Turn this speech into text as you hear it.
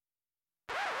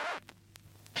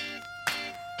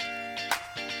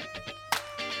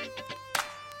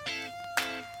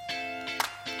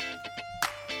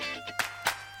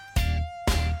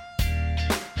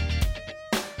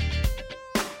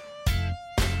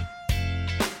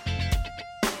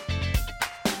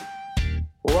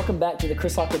Welcome back to the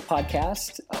Chris Lockwood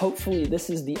podcast. Hopefully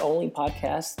this is the only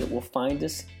podcast that will find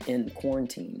us in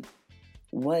quarantine.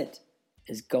 What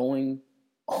is going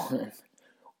on?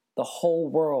 The whole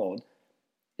world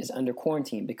is under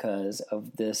quarantine because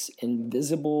of this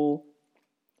invisible,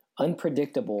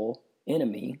 unpredictable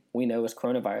enemy we know as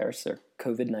coronavirus or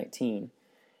COVID-19.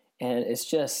 And it's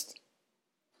just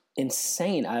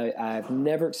insane. I've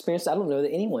never experienced, I don't know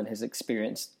that anyone has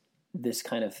experienced this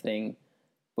kind of thing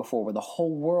before, where the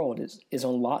whole world is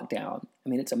on lockdown. I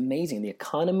mean, it's amazing. The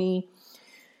economy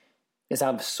is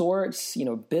out of sorts.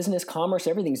 Business, commerce,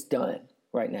 everything's done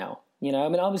right now. I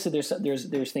mean, obviously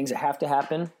there's things that have to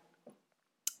happen.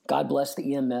 God bless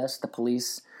the EMS, the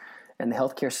police, and the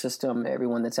healthcare system,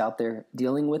 everyone that's out there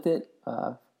dealing with it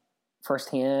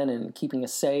firsthand and keeping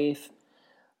us safe.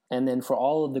 And then for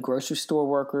all of the grocery store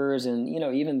workers and,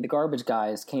 even the garbage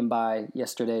guys came by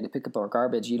yesterday to pick up our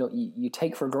garbage. You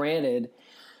take for granted,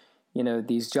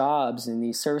 these jobs and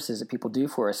these services that people do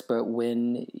for us. But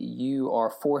when you are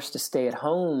forced to stay at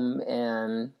home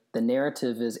and the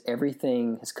narrative is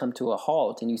everything has come to a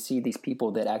halt and you see these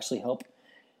people that actually help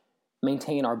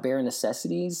maintain our bare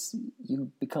necessities,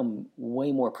 you become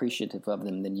way more appreciative of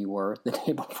them than you were the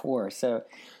day before. So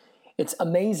it's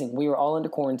amazing. We were all under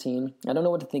quarantine. I don't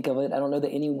know what to think of it. I don't know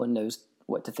that anyone knows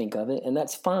what to think of it, and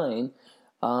that's fine.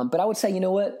 But I would say, you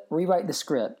know what? Rewrite the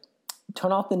script.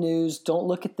 Turn off the news. Don't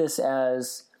look at this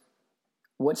as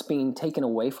what's being taken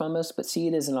away from us, but see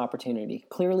it as an opportunity.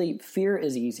 Clearly, fear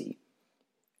is easy.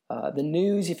 The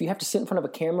news, if you have to sit in front of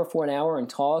a camera for an hour and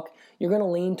talk, you're going to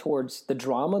lean towards the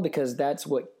drama because that's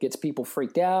what gets people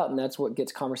freaked out, and that's what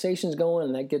gets conversations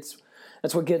going, and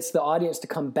that's what gets the audience to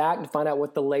come back and find out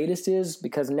what the latest is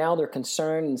because now they're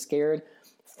concerned and scared.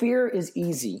 Fear is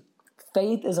easy.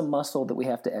 Faith is a muscle that we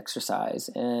have to exercise.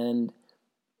 And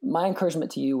my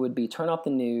encouragement to you would be turn off the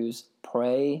news,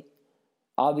 pray.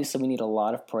 Obviously, we need a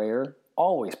lot of prayer.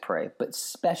 Always pray, but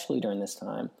especially during this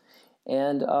time.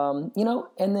 And,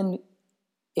 and then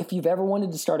if you've ever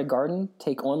wanted to start a garden,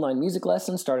 take online music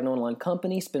lessons, start an online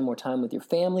company, spend more time with your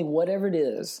family, whatever it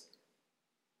is.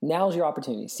 Now's your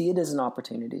opportunity. See it as an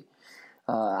opportunity.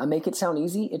 I make it sound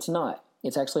easy. It's not.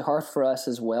 It's actually hard for us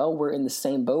as well. We're in the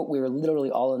same boat. We're literally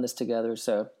all in this together.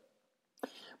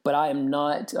 But I'm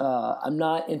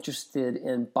not interested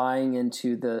in buying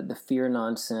into the fear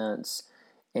nonsense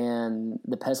and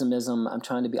the pessimism. I'm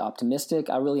trying to be optimistic.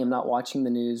 I really am not watching the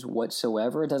news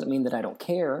whatsoever. It doesn't mean that I don't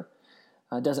care.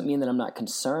 It doesn't mean that I'm not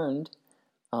concerned.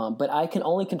 But I can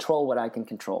only control what I can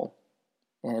control.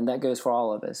 And that goes for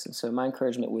all of us. And so my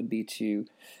encouragement would be to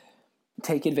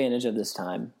take advantage of this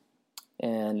time.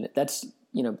 And that's,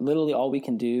 literally all we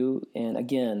can do. And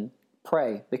again,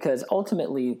 pray. Because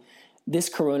ultimately, this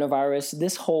coronavirus,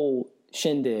 this whole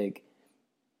shindig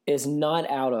is not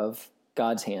out of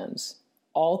God's hands.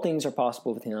 All things are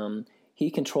possible with Him.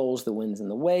 He controls the winds and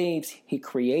the waves. He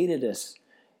created us,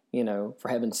 for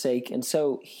heaven's sake. And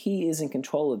so He is in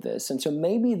control of this. And so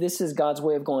maybe this is God's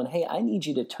way of going, hey, I need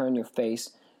you to turn your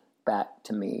face back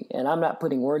to me. And I'm not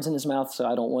putting words in His mouth, so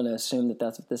I don't want to assume that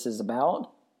that's what this is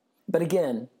about. But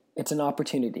again, it's an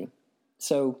opportunity.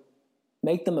 So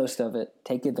make the most of it.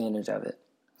 Take advantage of it.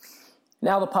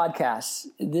 Now the podcast.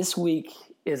 This week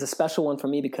is a special one for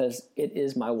me because it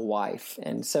is my wife.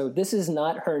 And so this is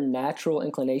not her natural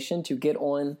inclination to get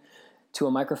on to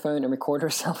a microphone and record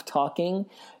herself talking.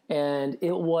 And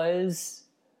it was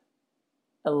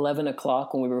 11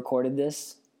 o'clock when we recorded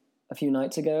this a few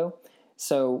nights ago.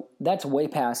 So that's way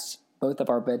past both of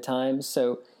our bedtimes.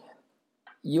 So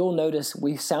you'll notice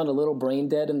we sound a little brain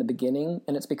dead in the beginning,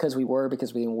 and it's because we've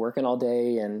been working all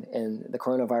day and the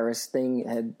coronavirus thing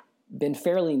had been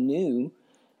fairly new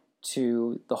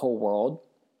to the whole world.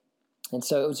 And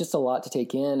so it was just a lot to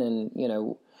take in,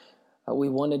 and, we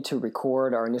wanted to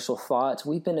record our initial thoughts.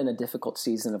 We've been in a difficult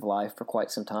season of life for quite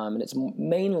some time, and it's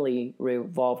mainly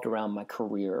revolved around my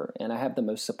career. And I have the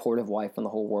most supportive wife in the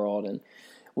whole world, and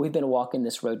we've been walking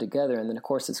this road together. And then, of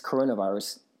course, this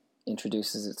coronavirus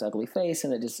introduces its ugly face,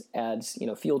 and it just adds,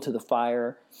 fuel to the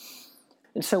fire.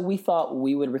 And so we thought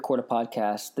we would record a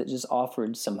podcast that just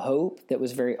offered some hope, that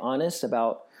was very honest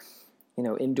about,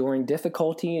 enduring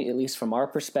difficulty, at least from our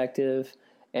perspective.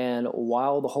 And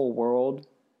while the whole world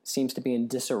seems to be in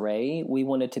disarray, we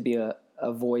wanted to be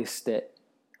a voice that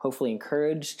hopefully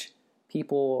encouraged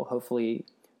people, hopefully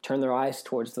turned their eyes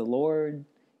towards the Lord,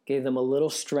 gave them a little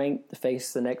strength to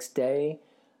face the next day.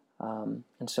 And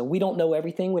so we don't know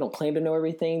everything. We don't claim to know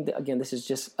everything. Again, this is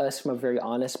just us from a very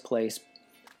honest place,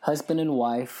 husband and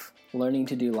wife, learning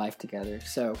to do life together.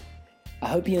 So I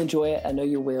hope you enjoy it. I know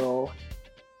you will.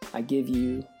 I give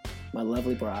you my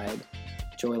lovely bride,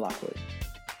 Joy Lockwood.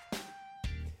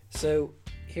 So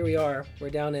here we are. We're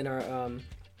down in our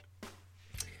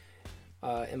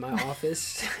in my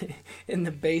office in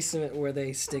the basement where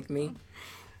they stick me.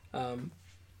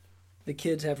 The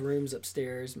kids have rooms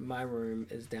upstairs. My room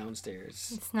is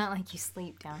downstairs. It's not like you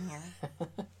sleep down here.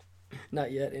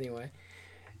 Not yet, anyway.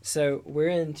 So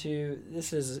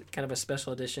this is kind of a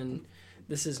special edition.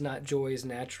 This is not Joy's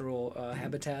natural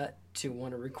habitat to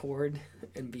want to record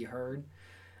and be heard.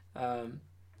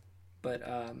 But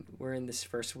we're in this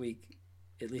first week,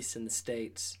 at least in the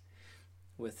States,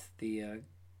 with the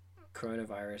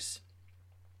coronavirus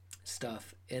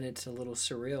stuff. And it's a little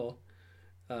surreal.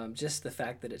 Just the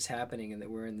fact that it's happening and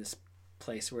that we're in this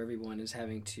place where everyone is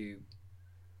having to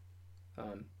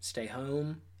stay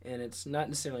home. And it's not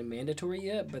necessarily mandatory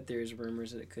yet, but there's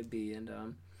rumors that it could be.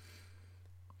 And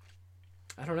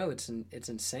I don't know. It's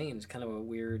insane. It's kind of a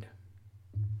weird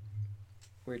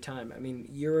time. I mean,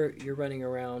 you're running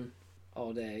around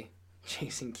all day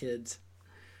chasing kids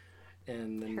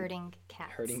and then hurting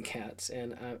cats.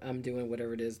 And I'm doing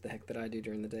whatever it is the heck that I do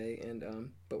during the day.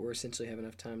 And but we're essentially have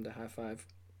enough time to high five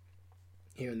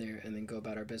here and there and then go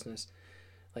about our business.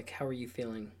 Like, how are you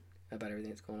feeling about everything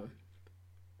that's going on?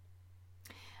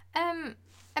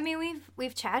 I mean,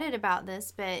 we've chatted about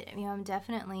this, but I'm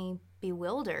definitely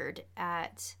bewildered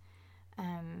at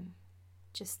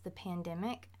just the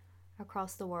pandemic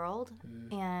across the world.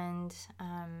 And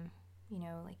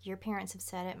like your parents have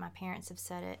said it, my parents have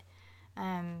said it.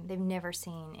 They've never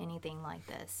seen anything like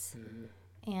this.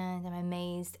 And I'm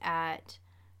amazed at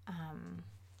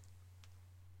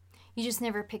you just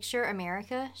never picture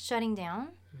America shutting down.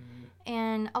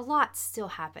 And a lot's still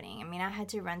happening. I mean, I had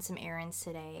to run some errands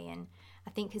today, and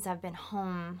I think because I've been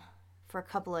home for a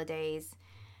couple of days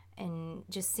and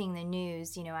just seeing the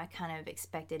news, I kind of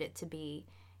expected it to be,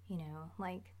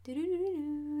 like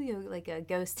like a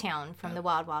ghost town from the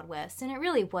Wild Wild West. And it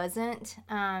really wasn't,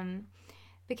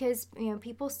 because,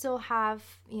 people still have,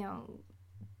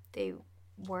 they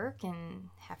work and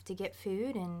have to get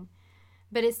food,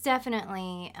 but it's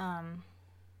definitely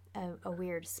a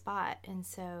weird spot. And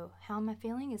so how am I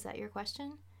feeling? Is that your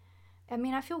question? I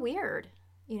mean, I feel weird,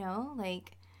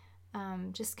 like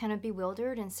just kind of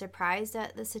bewildered and surprised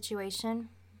at the situation.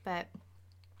 But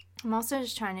I'm also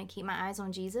just trying to keep my eyes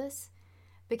on Jesus,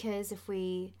 because if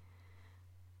we,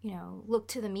 look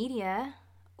to the media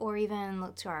or even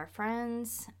look to our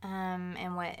friends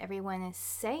and what everyone is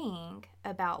saying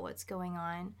about what's going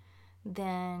on,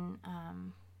 then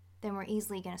we're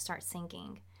easily going to start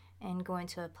sinking and going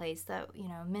to a place that,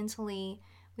 mentally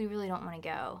we really don't want to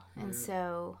go. And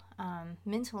so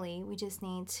mentally we just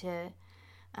need to,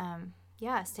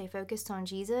 stay focused on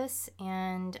Jesus.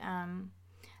 And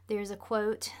there's a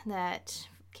quote that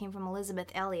came from Elizabeth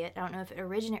Elliot. I don't know if it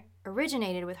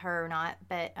originated with her or not,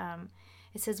 but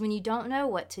it says, when you don't know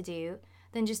what to do,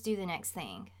 then just do the next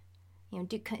thing.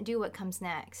 Do what comes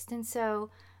next. And so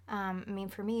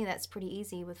for me, that's pretty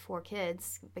easy with 4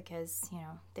 kids because,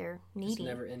 they're needy.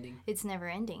 It's never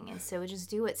ending. And so just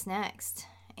do what's next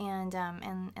and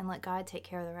let God take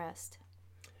care of the rest.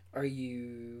 Are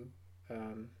you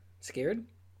scared?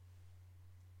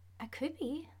 I could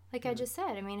be. Like I just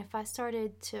said, if I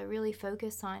started to really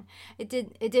focus on it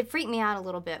did freak me out a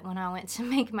little bit when I went to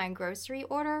make my grocery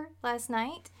order last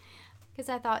night, because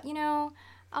I thought,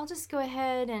 I'll just go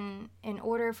ahead and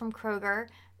order from Kroger.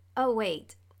 Oh,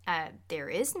 wait. There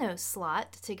is no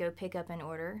slot to go pick up an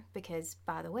order because,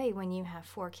 by the way, when you have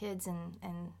 4 kids and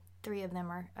 3 of them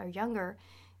are younger,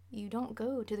 you don't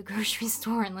go to the grocery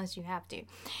store unless you have to.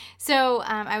 So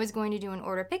I was going to do an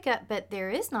order pickup, but there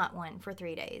is not one for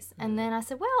 3 days. And then I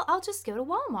said, well, I'll just go to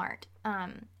Walmart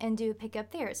and do a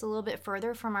pickup there. It's a little bit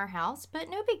further from our house, but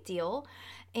no big deal.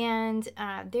 And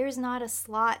there's not a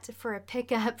slot for a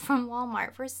pickup from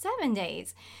Walmart for 7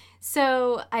 days.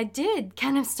 So I did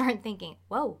kind of start thinking,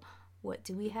 whoa, what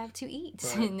do we have to eat?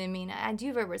 Right. And I do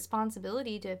have a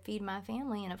responsibility to feed my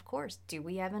family. And of course, do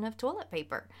we have enough toilet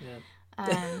paper? Yeah.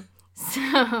 So,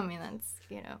 that's,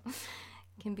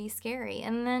 can be scary.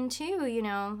 And then too,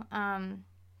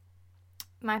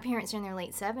 my parents are in their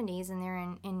late 70s and they're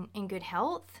in good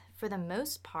health for the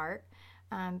most part.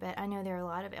 But I know there are a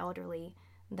lot of elderly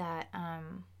that,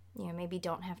 maybe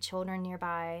don't have children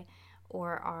nearby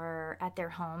or are at their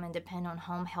home and depend on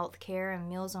home health care and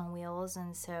Meals on Wheels.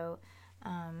 And so,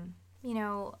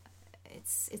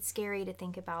 it's scary to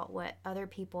think about what other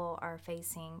people are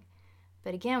facing.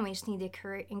 But again, we just need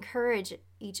to encourage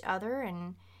each other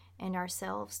and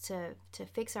ourselves to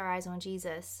fix our eyes on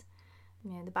Jesus.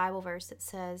 The Bible verse that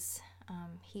says,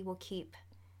 he will keep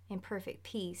in perfect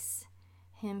peace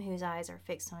him whose eyes are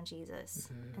fixed on Jesus.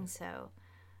 Mm-hmm. And so,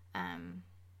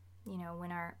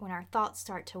 when our thoughts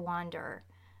start to wander,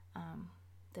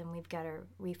 then we've got to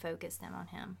refocus them on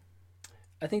him.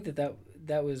 I think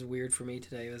that was weird for me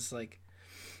today. It was like,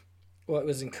 well, it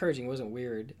was encouraging. It wasn't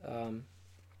weird.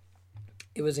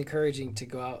 It was encouraging to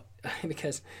go out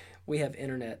because we have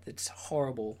internet that's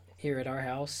horrible here at our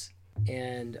house.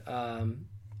 And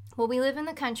well, we live in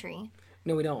the country.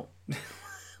 No, we don't.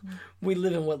 We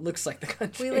live in what looks like the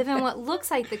country. We live in what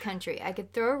looks like the country. I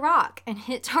could throw a rock and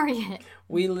hit Target.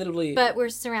 We literally... But we're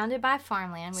surrounded by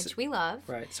farmland, which we love.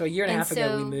 Right. So a year and a half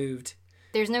ago, we moved.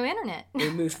 There's no internet. We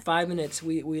moved 5 minutes.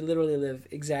 We literally live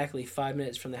exactly 5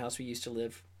 minutes from the house we used to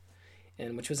live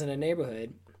in, which was in a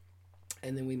neighborhood.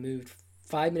 And then we moved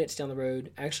 5 minutes down the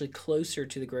road, actually closer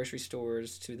to the grocery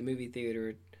stores, to the movie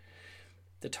theater,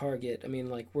 the Target. I mean,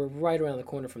 like, we're right around the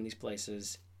corner from these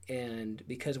places. And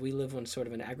because we live on sort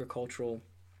of an agricultural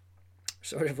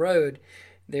sort of road,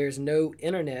 there's no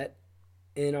internet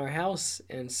in our house.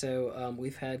 And so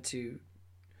we've had to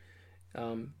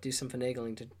do some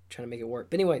finagling to try to make it work.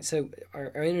 But anyway, so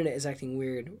our internet is acting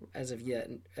weird as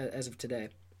of today.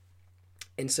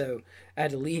 And so I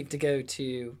had to leave to go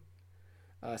to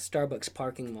Starbucks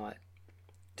parking lot.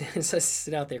 So I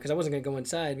sit out there because I wasn't going to go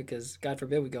inside because God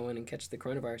forbid we go in and catch the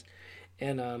coronavirus.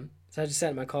 And so I just sat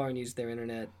in my car and used their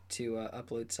internet to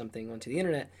upload something onto the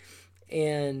internet.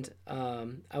 And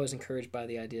I was encouraged by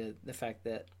the fact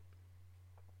that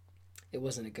it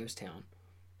wasn't a ghost town,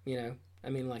 you know? I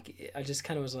mean, like, I just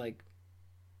kind of was like,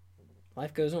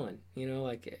 life goes on, you know?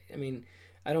 Like, I mean,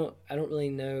 I don't really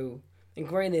know. And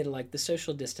granted, like, the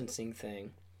social distancing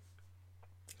thing,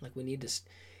 like, we need to,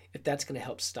 if that's going to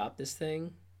help stop this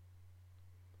thing,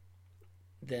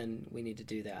 then we need to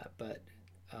do that. But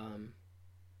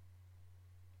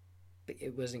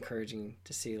it was encouraging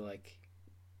to see, like,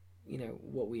 you know,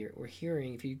 what we're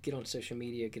hearing. If you get on social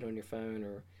media, get on your phone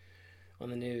or on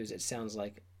the news, it sounds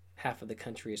like half of the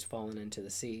country has fallen into the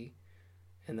sea,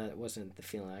 and that wasn't the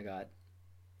feeling I got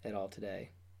at all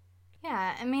today.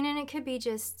 Yeah, I mean, and it could be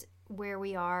just where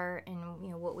we are and,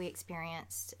 you know, what we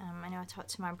experienced. I know I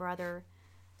talked to my brother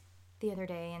the other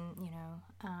day, and, you know,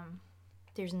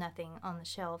 there's nothing on the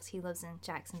shelves. He lives in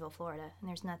Jacksonville, Florida, and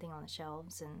there's nothing on the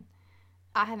shelves, and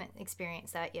I haven't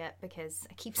experienced that yet because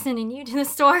I keep sending you to the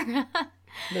store.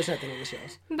 There's nothing on the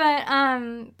shelves.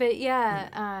 But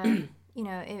yeah, you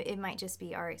know, it might just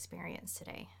be our experience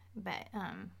today. But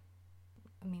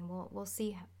I mean, we'll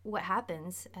see what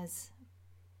happens as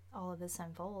all of this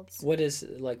unfolds. What is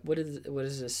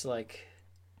this like?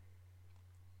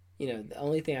 You know, the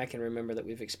only thing I can remember that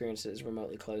we've experienced is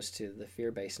remotely close to the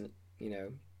fear-based, you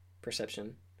know,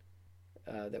 perception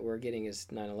that we're getting is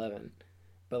 9/11.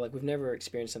 But, like, we've never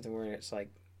experienced something where it's like,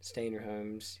 stay in your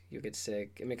homes, you'll get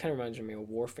sick. I mean, it kind of reminds me of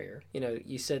warfare. You know,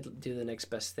 you said do the next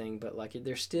best thing, but, like,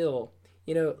 there's still,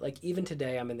 you know, like, even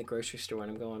today I'm in the grocery store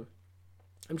and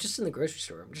I'm just in the grocery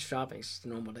store. I'm just shopping. It's just a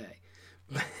normal day.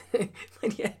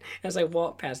 But yet, as I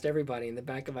walk past everybody, in the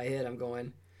back of my head, I'm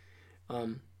going,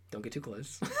 don't get too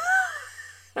close.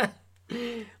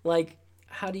 Like,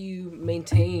 how do you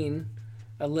maintain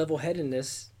a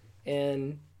level-headedness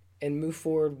and move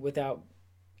forward without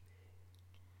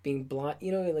being blind,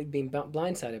 you know, like being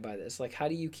blindsided by this? Like, how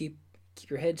do you keep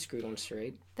your head screwed on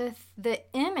straight? The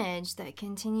image that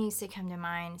continues to come to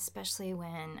mind, especially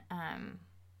when,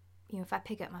 you know, if I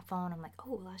pick up my phone, I'm like,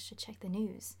 oh, well, I should check the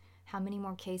news. How many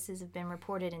more cases have been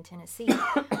reported in Tennessee?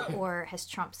 Or has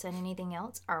Trump said anything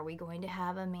else? Are we going to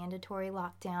have a mandatory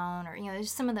lockdown? Or, you know,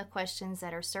 there's some of the questions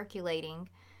that are circulating.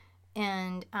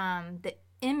 And the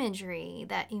imagery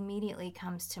that immediately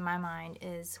comes to my mind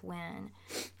is when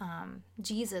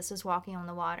Jesus was walking on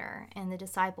the water and the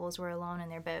disciples were alone in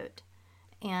their boat.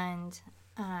 And,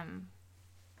 you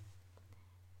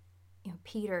know,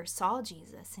 Peter saw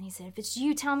Jesus and he said, if it's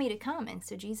you, tell me to come. And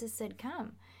so Jesus said,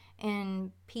 come.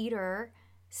 And Peter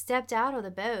stepped out of the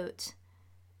boat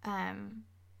and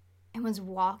was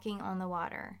walking on the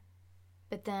water.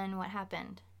 But then what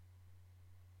happened?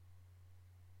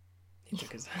 He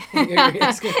took his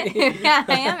Yeah,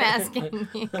 I am asking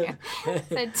you.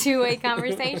 It's a two-way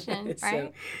conversation, right?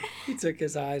 So he took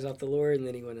his eyes off the Lord and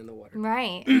then he went in the water.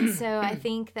 Right. And so I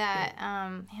think that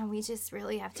we just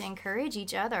really have to encourage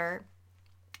each other.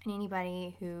 And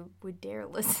anybody who would dare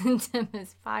listen to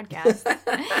this podcast.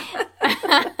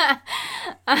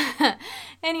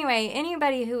 Anyway,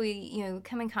 anybody who we, you know,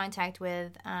 come in contact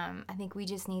with, I think we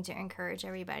just need to encourage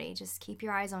everybody. Just keep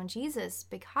your eyes on Jesus,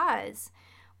 because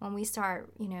when we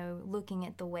start, you know, looking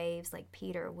at the waves, like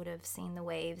Peter would have seen the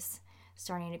waves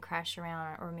starting to crash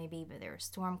around, or maybe even there were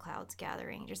storm clouds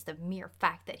gathering, just the mere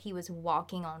fact that he was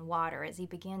walking on water, as he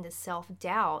began to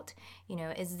self-doubt, you know,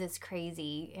 is this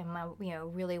crazy? Am I, you know,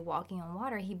 really walking on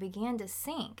water? He began to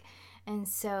sink. And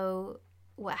so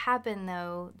what happened,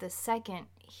 though, the second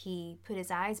he put his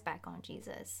eyes back on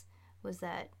Jesus, was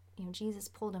that, Jesus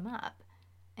pulled him up.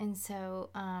 And so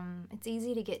it's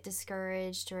easy to get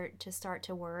discouraged or to start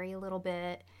to worry a little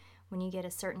bit when you get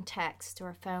a certain text or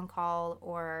a phone call,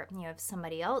 or, if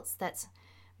somebody else that's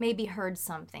maybe heard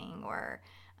something, or,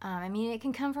 it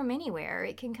can come from anywhere.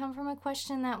 It can come from a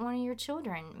question that one of your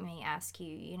children may ask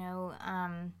you,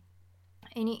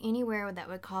 anywhere that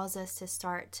would cause us to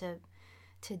start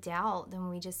to doubt. Then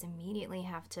we just immediately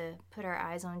have to put our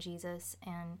eyes on Jesus.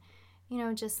 And,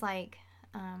 just like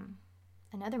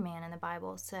another man in the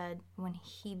Bible said, when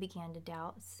he began to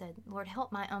doubt, said, Lord,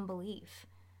 help my unbelief.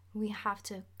 We have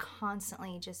to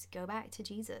constantly just go back to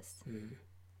Jesus.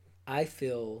 I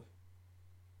feel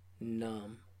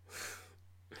numb.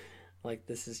 Like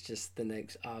this is just the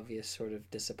next obvious sort of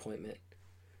disappointment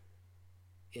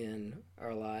in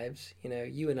our lives.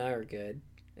 You and I are good,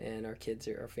 and our kids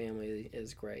our family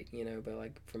is great, but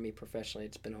like for me professionally,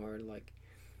 it's been hard. Like,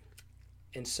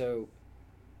 and so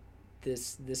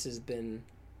this has been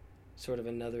sort of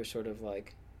another sort of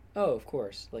like, oh, of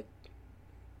course, like,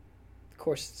 of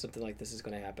course something like this is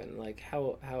going to happen. Like,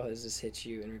 how has this hit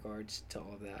you in regards to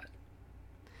all of that?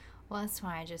 Well, that's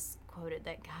why I just quoted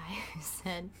that guy who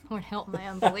said, Lord, help my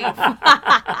unbelief.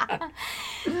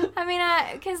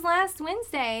 Because last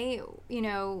Wednesday,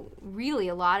 really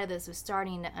a lot of this was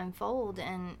starting to unfold,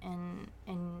 and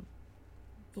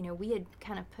we had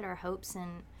kind of put our hopes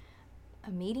in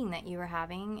a meeting that you were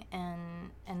having,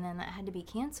 and then that had to be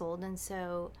canceled. And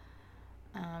so,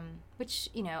 which,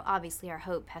 obviously our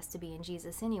hope has to be in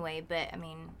Jesus anyway, but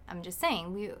I'm just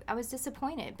saying, I was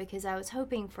disappointed because I was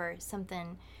hoping for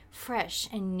something fresh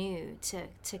and new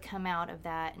to come out of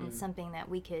that, and something that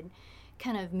we could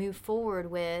kind of move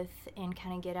forward with and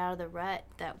kind of get out of the rut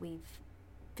that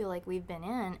feel like we've been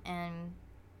in. And,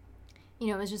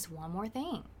 it was just one more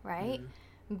thing, right?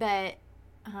 But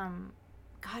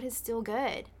God is still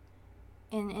good.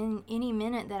 And in any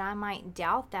minute that I might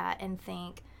doubt that and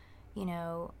think,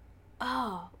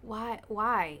 oh, why?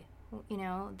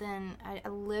 Then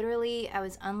I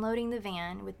was unloading the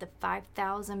van with the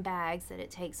 5,000 bags that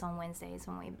it takes on Wednesdays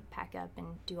when we pack up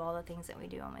and do all the things that we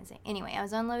do on Wednesday. Anyway, I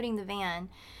was unloading the van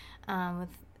with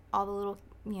all the little,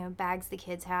 bags the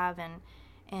kids have. And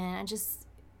I just,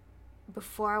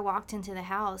 before I walked into the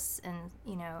house, and,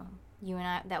 you and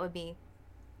I, that would be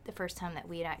the first time that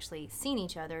we had actually seen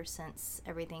each other since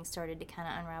everything started to kind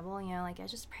of unravel. I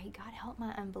just prayed, God, help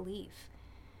my unbelief.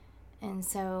 And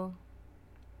so,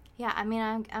 yeah,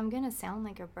 I'm going to sound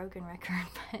like a broken record,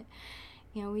 but,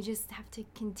 we just have to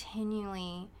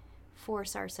continually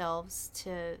force ourselves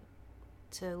to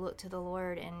look to the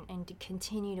Lord and to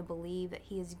continue to believe that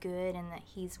He is good and that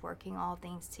He's working all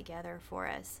things together for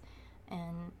us.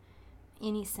 And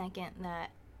any second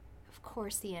that, of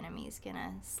course, the enemy is going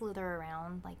to slither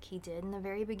around like he did in the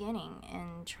very beginning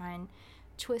and try and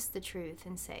twist the truth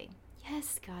and say,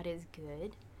 yes, God is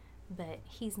good, but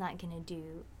He's not going to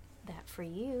do that for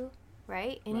you,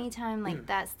 right? Anytime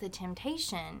that's the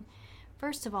temptation,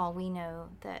 first of all, we know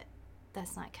that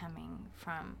that's not coming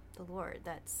from the Lord.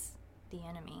 That's the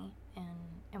enemy.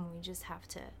 And we just have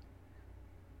to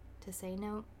say,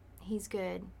 no, He's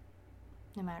good.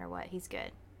 No matter what, He's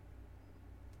good.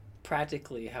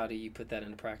 Practically, how do you put that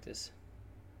into practice?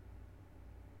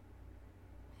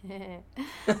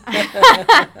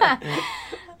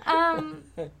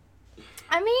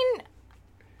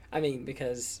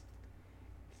 Because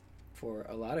for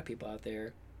a lot of people out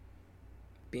there,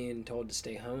 being told to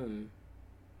stay home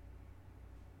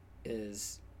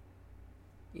is,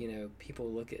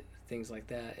 people look at things like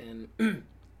that and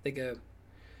they go,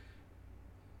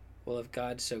 well, if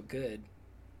God's so good,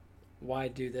 why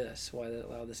do this? Why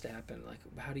allow this to happen? Like,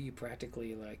 how do you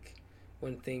practically, like,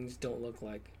 when things don't look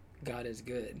like God is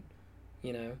good,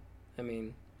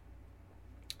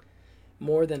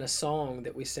 more than a song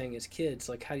that we sang as kids,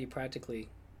 like, how do you practically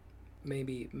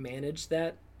maybe manage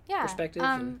that perspective?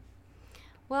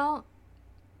 Well,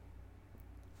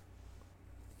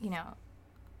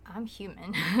 I'm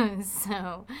human,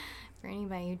 so for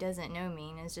anybody who doesn't know me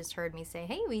and has just heard me say,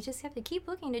 hey, we just have to keep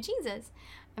looking to Jesus.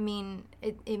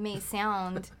 It may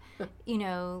sound,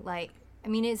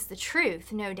 it's the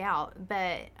truth, no doubt,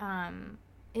 but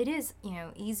it is,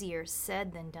 easier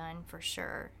said than done for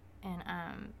sure.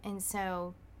 And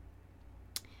so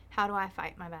how do I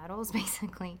fight my battles,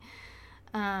 basically?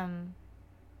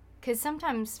 Because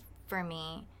sometimes for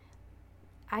me,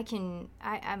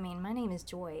 my name is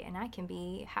Joy, and I can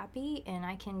be happy and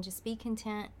I can just be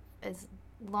content as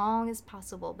long as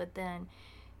possible. But then,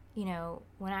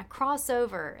 when I cross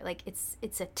over, like it's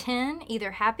a 10,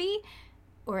 either happy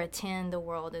or a 10, the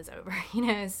world is over, you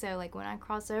know? So, like, when I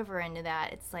cross over into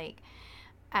that, it's like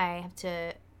I have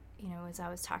to, you know, as I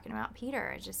was talking about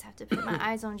Peter, I just have to put my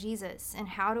eyes on Jesus. And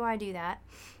how do I do that?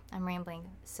 I'm rambling,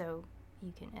 so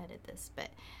you can edit this. But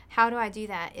how do I do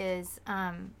that is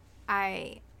I'm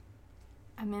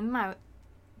in my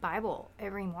Bible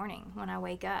every morning when I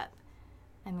wake up.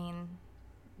 I mean,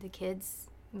 the kids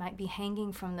might be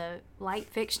hanging from the light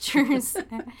fixtures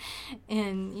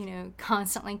and, you know,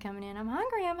 constantly coming in, I'm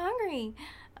hungry,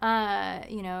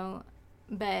 you know,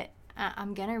 but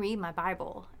I'm going to read my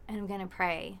Bible and I'm going to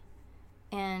pray.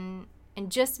 And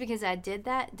just because I did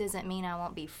that doesn't mean I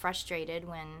won't be frustrated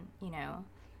when, you know,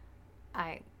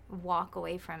 I walk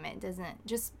away from it. Doesn't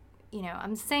just, you know,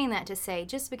 I'm saying that to say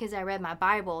just because I read my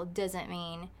Bible doesn't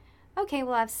mean, okay,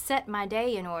 well, I've set my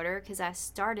day in order because I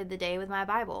started the day with my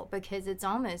Bible, because it's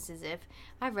almost as if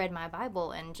I've read my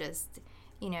Bible and just,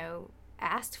 you know,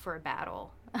 asked for a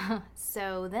battle.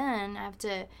 So then I have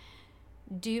to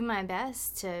do my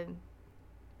best to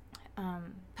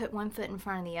put one foot in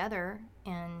front of the other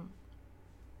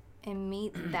and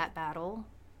meet that battle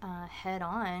head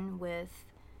on with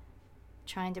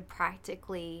trying to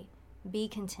practically be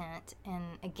content and,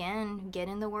 again, get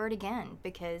in the Word again,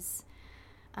 because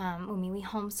we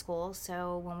homeschool,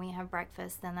 so when we have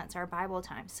breakfast, then that's our Bible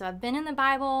time. So I've been in the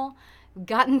Bible,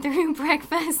 gotten through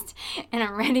breakfast, and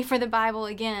I'm ready for the Bible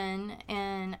again.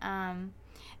 And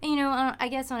you know, I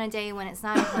guess on a day when it's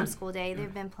not a homeschool day, there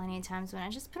have been plenty of times when I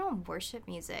just put on worship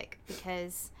music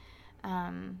because,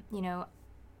 you know,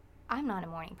 I'm not a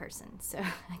morning person, so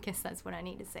I guess that's what I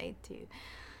need to say too.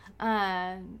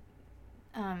 I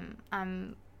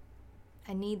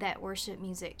need that worship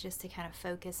music just to kind of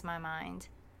focus my mind.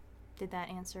 Did that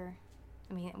answer?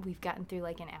 I mean, we've gotten through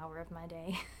like an hour of my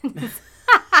day.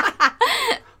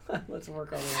 Let's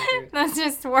work our way through it. Let's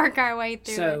just work our way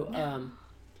through it. So,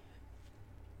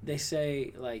 they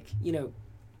say, like, you know,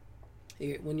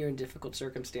 when you're in difficult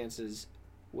circumstances,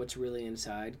 what's really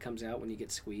inside comes out when you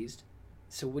get squeezed.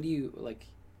 So what do you, like,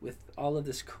 with all of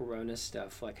this corona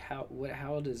stuff, like, how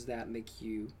does that make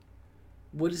you,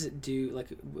 what does it do, like,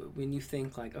 when you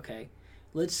think, like, okay,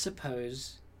 let's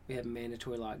suppose we have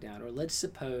mandatory lockdown, or let's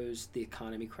suppose the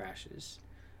economy crashes.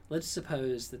 Let's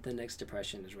suppose that the next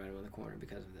depression is right around the corner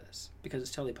because of this, because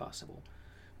it's totally possible.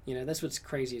 You know, that's what's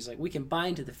crazy, is like, we can buy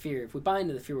into the fear. If we buy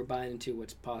into the fear, we're buying into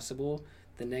what's possible,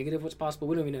 the negative what's possible.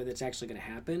 We don't even know that's actually going to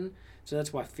happen. So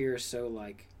that's why fear is so,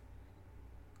 like,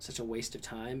 such a waste of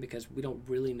time, because we don't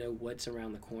really know what's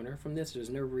around the corner from this. There's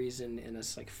no reason in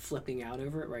us, like, flipping out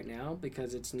over it right now,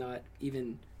 because it's not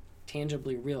even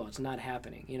tangibly real. It's not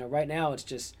happening. You know, right now it's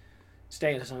just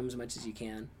stay at home as much as you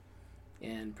can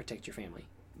and protect your family.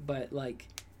 But, like,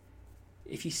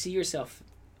 if you see yourself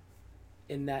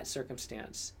in that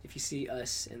circumstance, if you see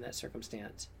us in that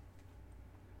circumstance,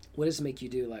 what does it make you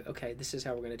do? Like, okay, this is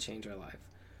how we're going to change our life.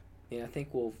 And I think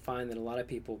we'll find that a lot of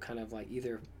people kind of, like,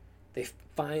 either they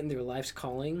find their life's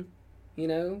calling, you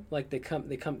know, like they come,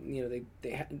 you know,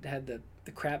 they had the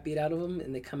crap beat out of them,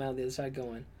 and they come out the other side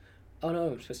going, oh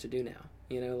no, I'm supposed to do now.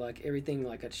 You know, like, everything,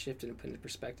 like, got shifted and put into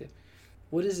perspective.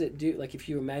 What does it do? Like, if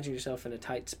you imagine yourself in a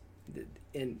tight,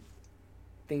 and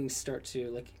things start to,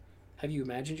 like, have you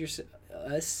imagined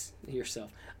us,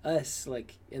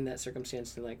 like, in that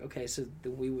circumstance, and, like, okay, so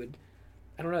that we would,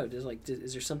 I don't know,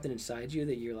 is there something inside you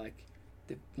that you're, like,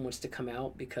 that wants to come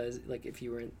out because, like, if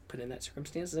you were put in that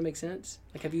circumstance? Does that make sense?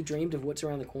 Like, have you dreamed of what's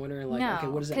around the corner? Like, no, okay,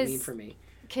 what does that mean for me?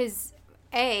 Because,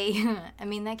 I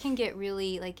mean, that can get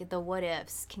really, like, the what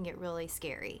ifs can get really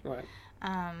scary. Right.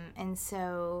 And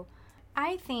so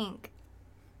I think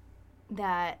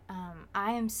that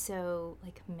I am so,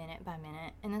 like, minute by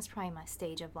minute, and that's probably my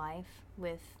stage of life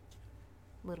with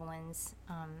little ones.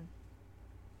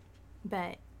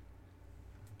 But,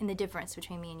 and the difference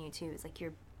between me and you too is, like,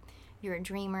 you're a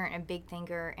dreamer and a big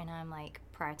thinker, and I'm, like,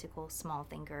 practical, small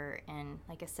thinker, and,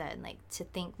 like I said, like, to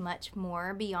think much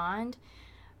more beyond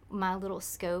my little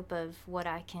scope of what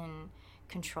I can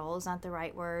control is not the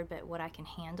right word, but what I can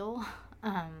handle,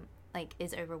 like,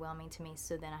 is overwhelming to me.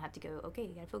 So then I have to go, okay,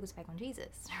 you gotta focus back on Jesus,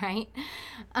 right?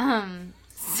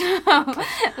 So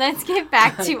let's get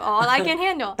back to all I can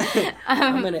handle.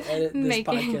 I'm gonna edit this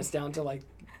podcast down to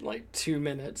like 2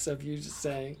 minutes of you just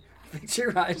saying, fix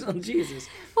your eyes on Jesus.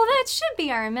 Well, that should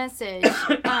be our message.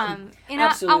 And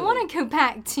I want to go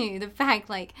back to the fact,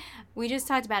 like, we just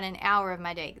talked about an hour of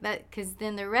my day, because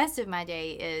then the rest of my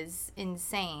day is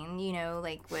insane, you know,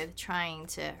 like, with trying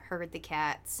to herd the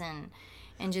cats and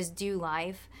just do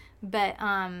life. But,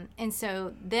 and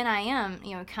so then I am,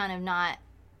 you know, kind of not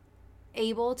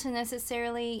able to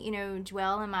necessarily, you know,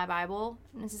 dwell in my Bible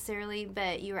necessarily.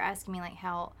 But you were asking me, like,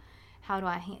 how how do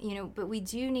I, but we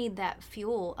do need that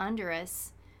fuel under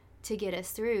us to get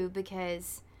us through,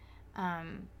 because,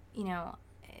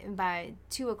 by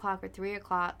 2 o'clock or 3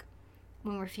 o'clock,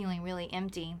 when we're feeling really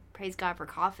empty, praise God for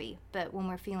coffee, but when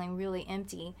we're feeling really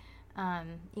empty,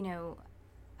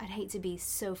 I'd hate to be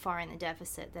so far in the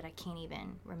deficit that I can't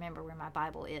even remember where my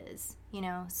Bible is,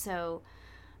 So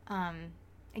I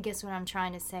guess what I'm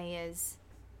trying to say is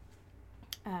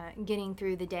getting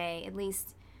through the day, at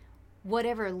least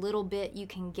whatever little bit you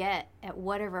can get at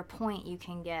whatever point you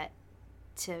can get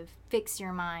to fix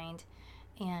your mind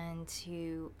and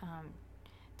to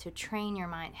train your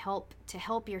mind, to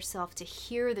help yourself to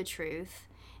hear the truth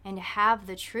and to have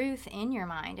the truth in your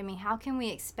mind. I mean, how can we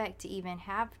expect to even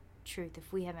have truth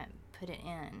if we haven't put it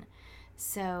in?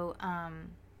 So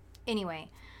anyway,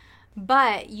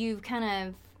 but you've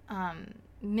kind of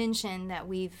mentioned that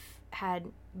we've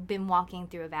been walking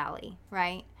through a valley,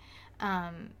 right?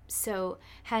 So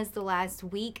has the last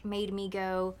week made me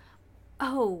go,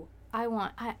 oh, I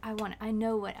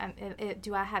know what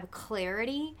do I have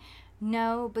clarity?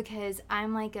 No, because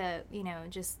I'm like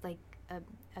just like a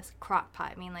crock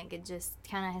pot. I mean, like, it just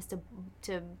kind of has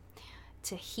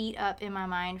to heat up in my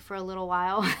mind for a little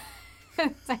while.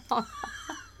 I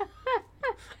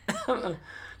don't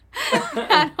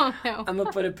know. I'm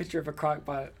gonna put a picture of a crock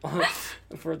pot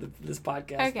for this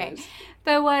podcast. Okay, guys.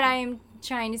 But what I'm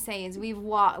trying to say is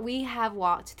we have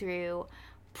walked through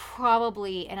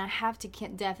probably, and I have to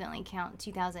definitely count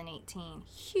 2018,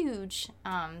 huge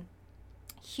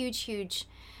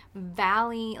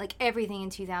valley. Like, everything in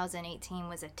 2018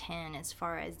 was a 10 as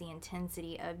far as the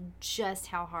intensity of just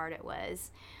how hard it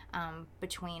was,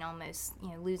 between almost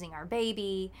losing our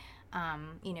baby,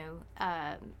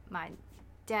 my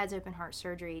dad's open heart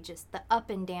surgery, just the up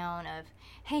and down of,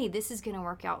 hey, this is going to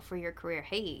work out for your career,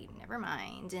 hey, never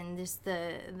mind, and just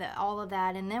the all of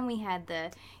that. And then we had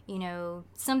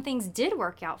some things did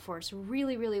work out for us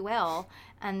really, really well,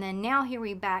 and then now here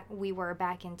we were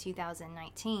back in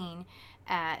 2019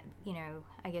 at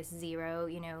I guess zero,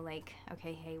 like,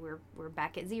 okay, hey, we're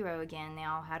back at zero again.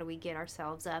 Now how do we get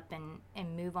ourselves up and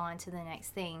move on to the next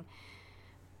thing?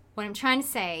 What I'm trying to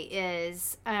say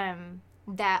is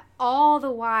that all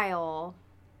the while,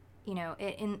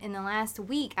 in the last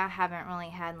week, I haven't really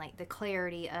had like the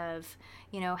clarity of,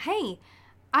 hey,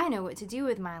 I know what to do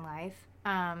with my life,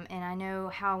 and I know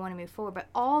how I want to move forward. But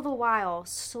all the while,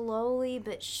 slowly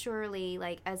but surely,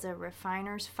 like as a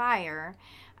refiner's fire,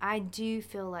 I do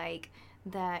feel like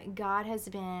that God has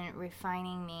been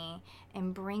refining me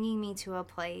and bringing me to a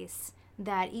place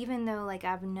that, even though like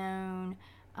I've known,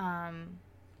 I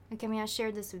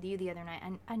shared this with you the other night.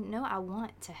 I know I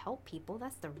want to help people.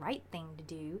 That's the right thing to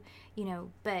do,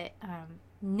 but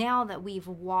now that we've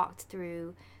walked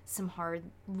through some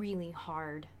really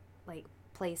hard, like,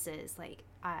 places, like,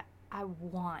 I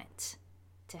want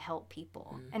to help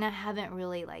people. And I haven't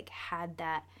really, like, had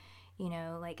that,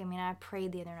 I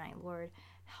prayed the other night, Lord,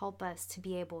 help us to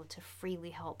be able to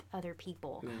freely help other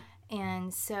people. Yeah.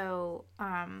 And so,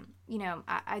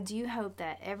 I do hope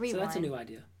that everyone... So that's a new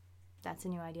idea. That's a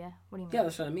new idea? What do you mean? Yeah,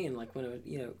 that's what I mean. Like, when,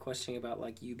 questioning about,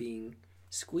 like, you being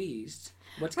squeezed,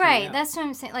 what's right, coming out? That's what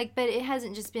I'm saying. Like, but it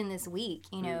hasn't just been this week,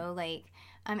 like,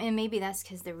 and maybe that's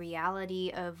because the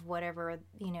reality of whatever,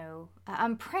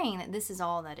 I'm praying that this is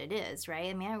all that it is, right?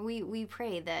 I mean, we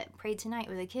prayed tonight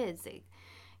with the kids that,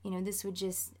 this would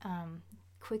just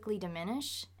quickly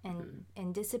diminish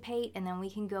and dissipate, and then we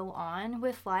can go on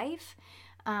with life.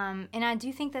 And I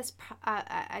do think that's,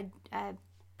 I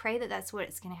pray that that's what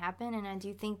it's going to happen, and I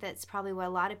do think that's probably what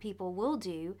a lot of people will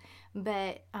do.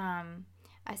 But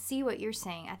I see what you're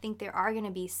saying. I think there are going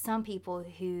to be some people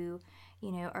who,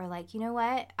 are like, you know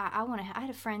what, I had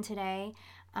a friend today,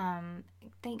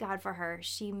 thank God for her.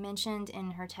 She mentioned in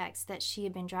her text that she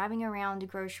had been driving around to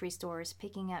grocery stores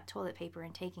picking up toilet paper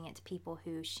and taking it to people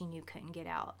who she knew couldn't get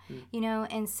out.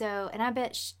 And so, and I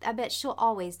bet she'll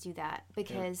always do that,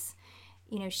 because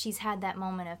she's had that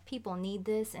moment of, people need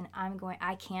this, and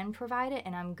I can provide it,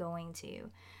 and I'm going to.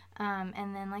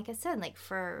 And then, like I said, like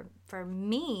for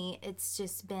me, it's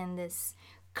just been this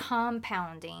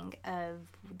compounding of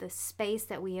the space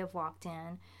that we have walked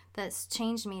in that's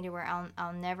changed me to where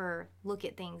I'll never look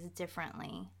at things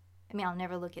differently. I mean, I'll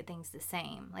never look at things the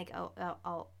same. Like,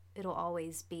 it'll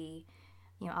always be,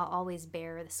 I'll always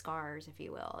bear the scars, if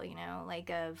you will, like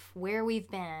of where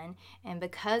we've been. And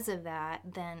because of that,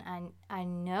 then I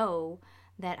know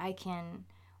that I can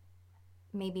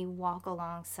maybe walk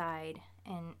alongside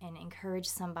and encourage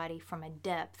somebody from a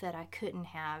depth that I couldn't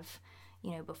have,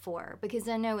 before. Because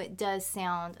I know it does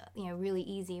sound, really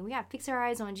easy. We got to fix our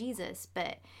eyes on Jesus,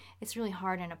 but it's really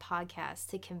hard in a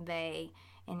podcast to convey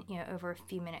and over a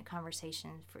few minute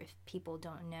conversation for if people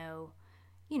don't know,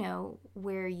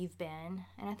 where you've been.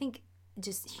 And I think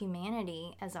just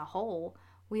humanity as a whole,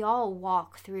 we all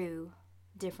walk through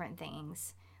different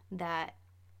things that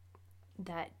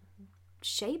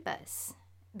shape us,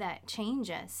 that change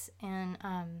us. And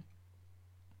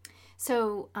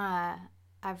so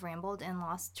I've rambled and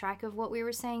lost track of what we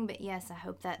were saying, but yes, I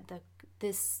hope that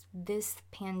this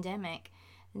pandemic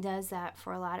does that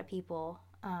for a lot of people,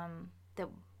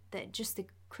 that just the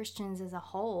Christians as a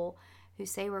whole who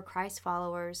say we're Christ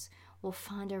followers will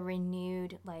find a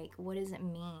renewed, what does it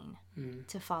mean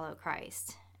to follow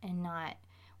Christ, and not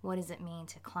what does it mean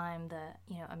to climb the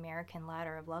American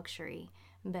ladder of luxury,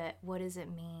 but what does it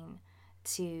mean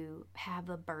to have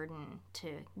a burden to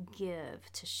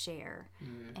give, to share,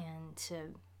 and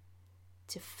to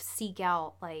seek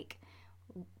out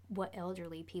what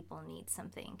elderly people need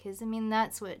something. Because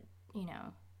that's what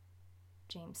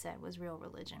James said was real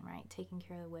religion, right? Taking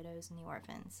care of the widows and the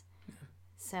orphans. Yeah.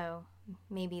 So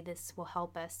maybe this will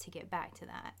help us to get back to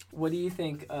that. What do you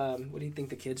think? What do you think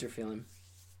the kids are feeling?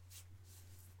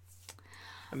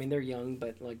 They're young,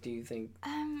 but do you think?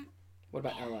 What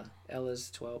about Ella?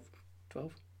 Ella's 12.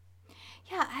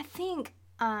 Yeah, I think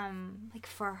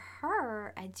for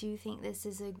her, I do think this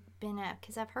has been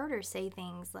because I've heard her say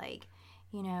things like,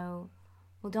 well,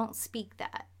 don't speak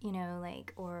that,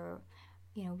 or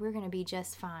we're gonna be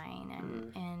just fine,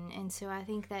 and so I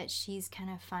think that she's kind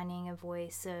of finding a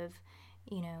voice of,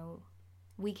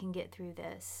 we can get through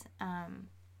this.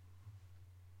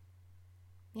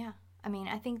 Yeah,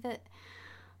 I think that.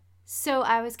 So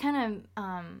I was kind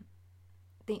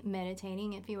of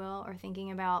meditating, if you will, or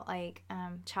thinking about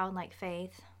childlike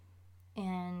faith,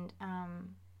 and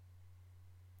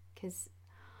because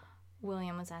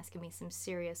William was asking me some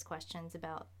serious questions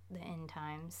about the end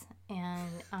times,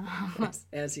 and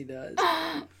as he does,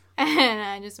 and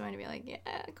I just wanted to be like,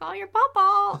 yeah, call your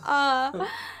papa,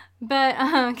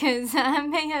 but because I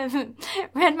may have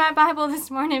read my Bible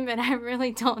this morning, but I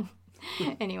really don't.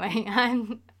 Anyway,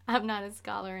 I'm not a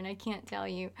scholar, and I can't tell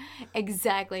you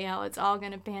exactly how it's all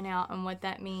going to pan out and what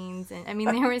that means. And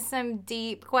there were some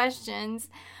deep questions,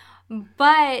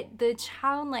 but the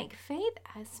childlike faith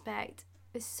aspect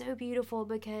is so beautiful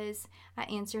because I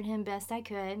answered him best I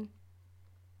could.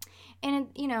 And,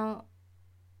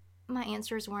 my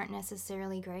answers weren't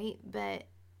necessarily great, and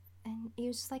he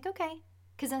was just like, okay,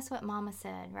 because that's what mama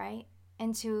said, right?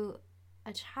 And to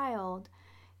a child,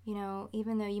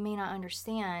 even though you may not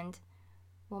understand,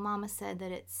 well, mama said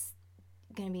that it's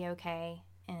going to be okay.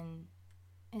 And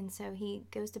so he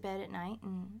goes to bed at night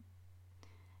and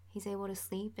he's able to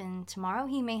sleep. And tomorrow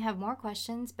he may have more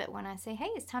questions, but when I say, hey,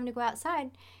 it's time to go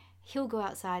outside, he'll go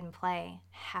outside and play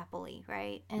happily,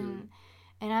 right? And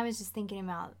I was just thinking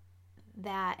about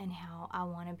that and how I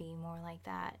want to be more like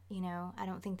that. I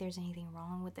don't think there's anything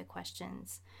wrong with the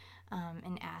questions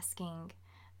and asking.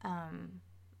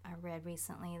 I read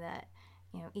recently that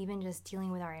even just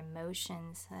dealing with our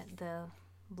emotions, that the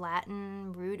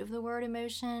Latin root of the word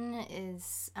emotion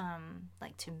is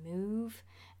to move,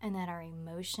 and that our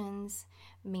emotions,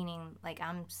 meaning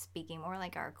I'm speaking more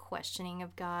our questioning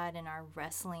of God and our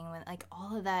wrestling with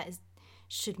all of that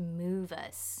should move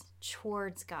us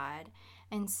towards God.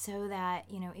 And so that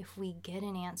if we get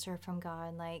an answer from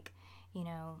God you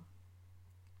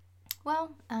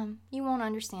won't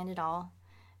understand it all,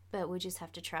 but we just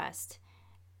have to trust.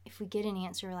 If we get an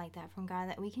answer like that from God,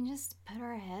 that we can just put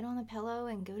our head on the pillow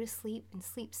and go to sleep and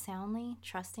sleep soundly,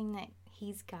 trusting that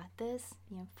He's got this,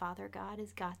 Father God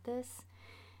has got this,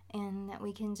 and that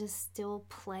we can just still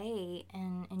play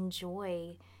and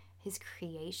enjoy His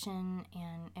creation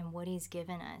and what He's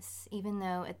given us, even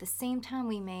though at the same time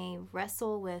we may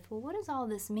wrestle with, well, what does all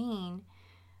this mean?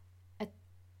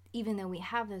 Even though we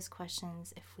have those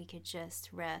questions, if we could just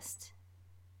rest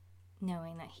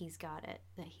knowing that He's got it,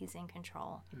 that He's in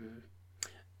control.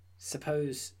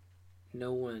 Suppose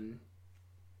no one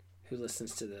who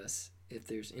listens to this, if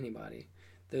there's anybody,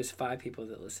 those 5 people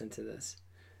that listen to this,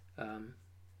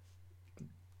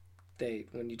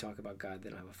 when you talk about God, they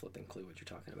don't have a flipping clue what you're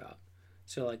talking about.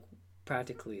 So,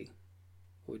 practically,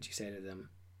 what would you say to them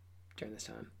during this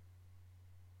time?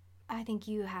 I think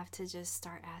you have to just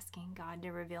start asking God to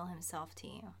reveal Himself to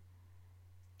you.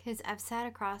 Because I've sat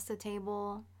across the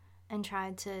table and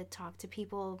tried to talk to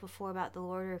people before about the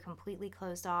Lord who are completely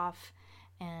closed off,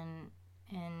 and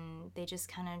they just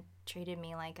kind of treated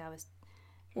me like I was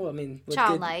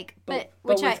childlike.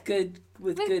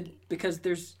 Good, because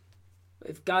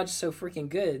if God's so freaking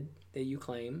good that you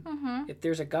claim, if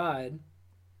there's a God,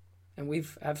 and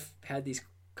I've had these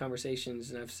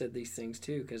conversations and I've said these things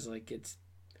too, because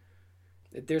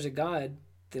if there's a God,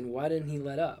 then why didn't he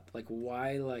let up?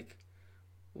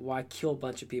 Why kill a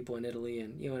bunch of people in Italy?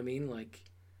 And you know what I mean?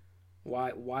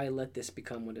 Why let this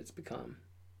become what it's become?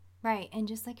 Right. And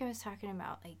just like I was talking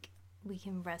about, we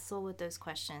can wrestle with those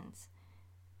questions,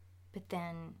 but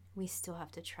then we still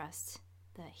have to trust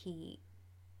that he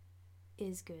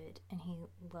is good and he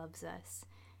loves us,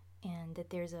 and that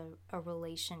there's a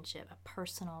relationship, a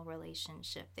personal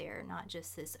relationship there, not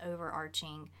just this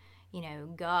overarching,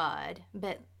 God.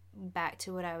 But back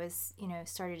to what I was,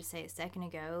 started to say a second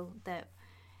ago, that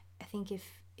I think if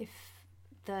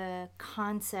the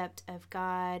concept of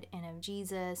God and of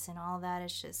Jesus and all that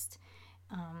is just,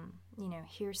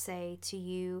 hearsay to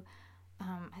you,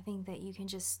 I think that you can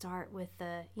just start with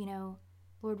the,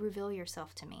 Lord, reveal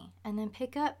yourself to me, and then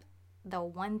pick up the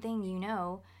one thing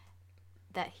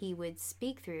that he would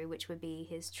speak through, which would be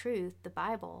his truth, the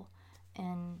Bible,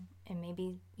 and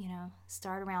maybe,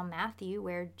 start around Matthew,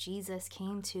 where Jesus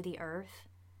came to the earth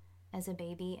as a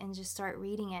baby, and just start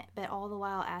reading it, but all the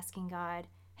while asking God,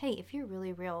 hey, if you're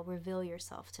really real, reveal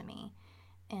yourself to me,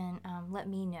 and let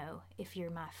me know if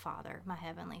you're my Father, my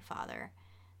Heavenly Father.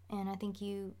 And I think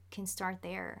you can start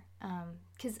there,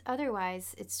 because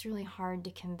otherwise it's really hard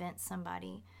to convince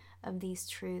somebody of these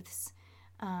truths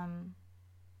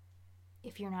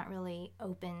if you're not really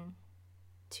open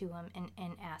to them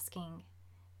and asking,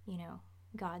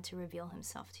 God to reveal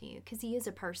himself to you, because he is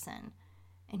a person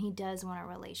and he does want a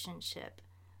relationship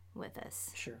with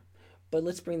us. Sure. But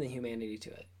let's bring the humanity to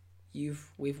it.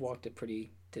 We've walked a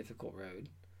pretty difficult road.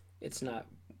 It's not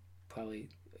probably,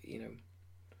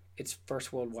 it's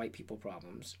first world white people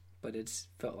problems, but it's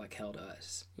felt like hell to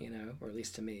us, or at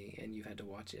least to me, and you've had to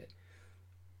watch it.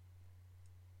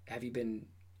 Have you been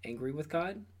angry with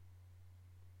God?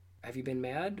 Have you been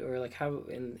mad, or how?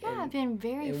 I've been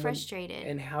very frustrated.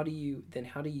 And how do you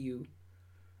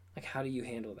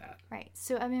handle that? Right.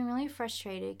 So I've been really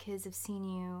frustrated because I've seen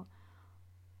you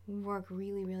work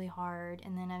really, really hard,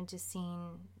 and then I've just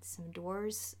seen some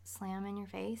doors slam in your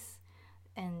face,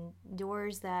 and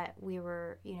doors that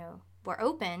were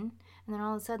open, and then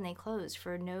all of a sudden they closed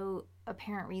for no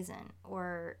apparent reason,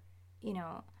 or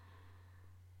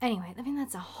anyway,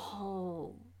 that's a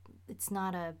whole, it's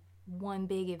not a one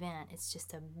big event, it's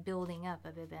just a building up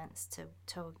of events to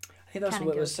I think that's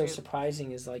what was so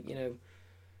surprising is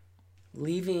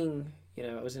leaving,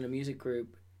 I was in a music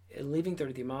group, leaving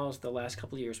 33 Miles the last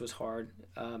couple of years was hard,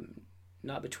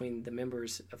 not between the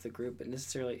members of the group, but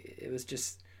necessarily it was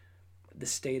just the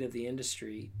state of the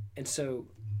industry. And so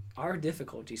our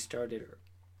difficulty started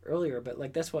earlier,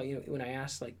 but that's why, when I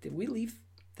asked, did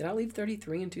I leave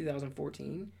 33 in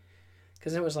 2014?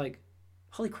 Because it was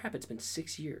holy crap, it's been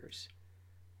 6 years.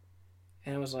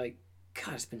 And I was like,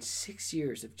 God, it's been 6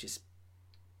 years of just,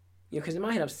 because in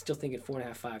my head I was still thinking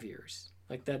 4.5, 5 years.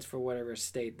 That's for whatever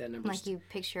state that number. You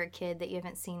picture a kid that you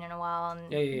haven't seen in a while,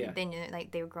 and then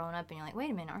they were growing up, and you're like,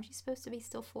 wait a minute, aren't you supposed to be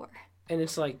still 4? And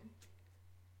it's honestly,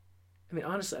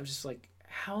 I was just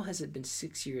how has it been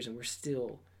 6 years and we're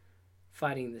still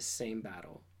fighting the same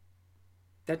battle?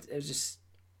 I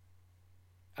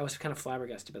was kind of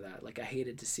flabbergasted by that. I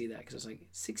hated to see that, because I was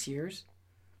 6 years?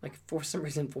 For some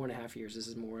reason, 4.5 years, this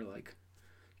is more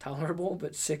tolerable,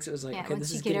 but 6, it was okay, once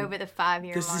this you is get over the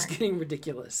 5-year mark. This is getting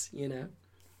ridiculous,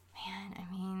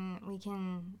 Man, we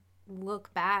can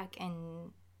look back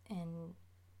and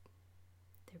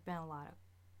there've been a lot of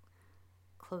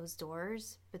closed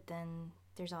doors, but then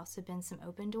there's also been some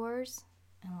open doors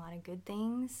and a lot of good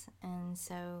things, and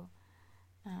so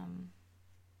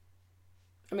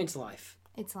it's life.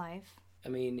 It's life.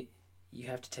 You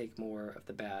have to take more of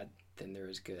the bad than there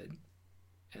is good,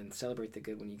 and celebrate the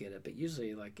good when you get it, but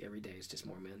usually every day is just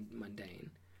more mundane,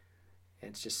 and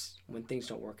it's just when things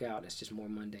don't work out, it's just more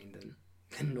mundane than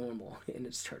normal, and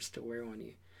it starts to wear on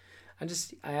you.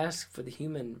 I ask for the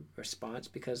human response,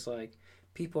 because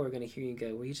people are going to hear you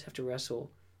go, well, you just have to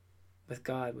wrestle with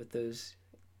God with those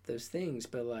things,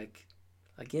 but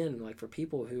again, for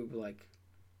people who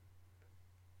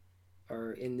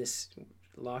are in this,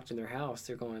 locked in their house,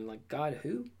 they're going God,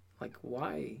 who,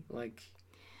 why,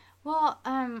 Well,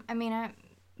 I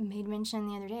made mention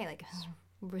the other day, I was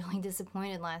really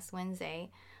disappointed last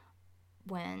Wednesday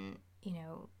when,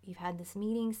 you've had this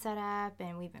meeting set up,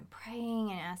 and we've been praying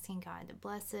and asking God to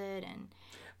bless it. And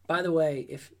by the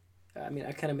way,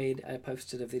 I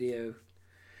posted a video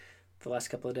the last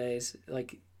couple of days.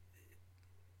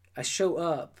 I show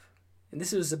up, and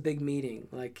this was a big meeting,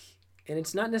 and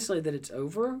it's not necessarily that it's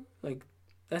over.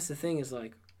 That's the thing, is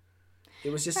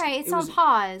it was just right. It's on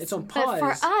pause. It's on pause.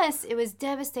 But for us, it was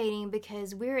devastating,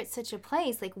 because we're at such a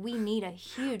place we need a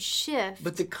huge shift.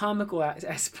 But the comical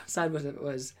side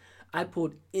was I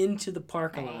pulled into the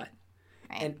parking lot,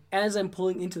 Right. And as I'm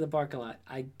pulling into the parking lot,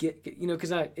 I get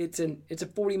because it's a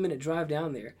 40-minute drive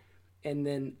down there, and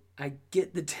then I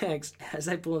get the text as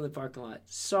I pull in the parking lot.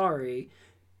 Sorry,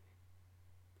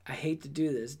 I hate to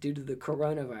do this due to the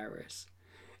coronavirus.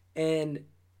 And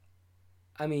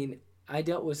I mean, I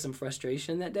dealt with some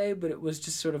frustration that day, but it was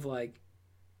just sort of like,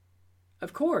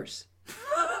 of course.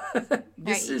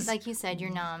 This is, like you said,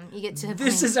 you're numb. You get to the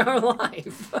this point. is our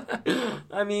life.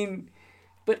 I mean,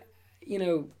 but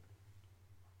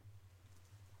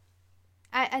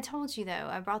I told you though.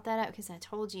 I brought that up because I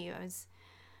told you it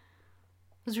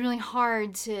was really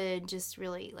hard to just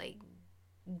really like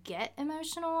get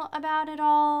emotional about it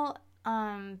all.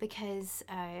 Because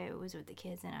I was with the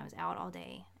kids and I was out all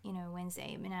day,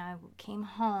 Wednesday, and I came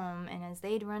home, and as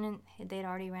they'd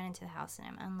already run into the house and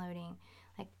I'm unloading.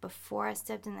 Like before I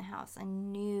stepped in the house, I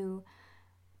knew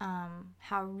how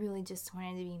I really just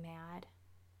wanted to be mad,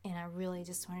 and I really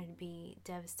just wanted to be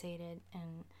devastated.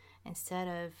 And instead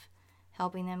of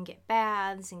helping them get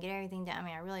baths and get everything done,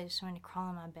 I really just wanted to crawl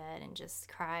in my bed and just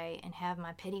cry and have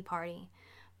my pity party,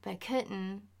 but I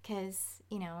couldn't because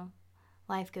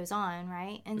life goes on,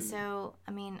 right? And so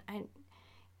I've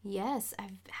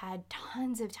had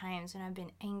tons of times when I've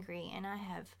been angry and I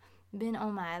have been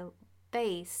on my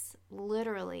face,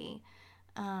 literally,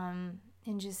 and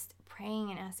just praying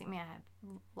and asking me. I have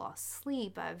lost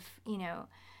sleep. I've,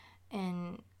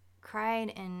 and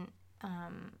cried. And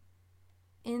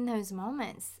in those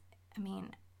moments,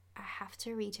 I have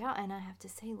to reach out and I have to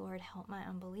say, Lord, help my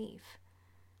unbelief.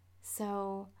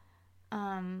 So,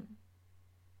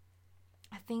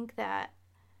 I think that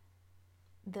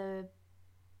the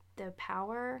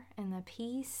power and the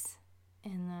peace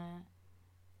and the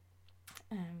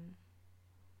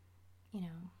there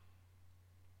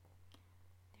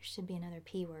should be another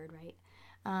P word, right?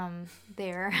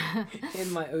 There.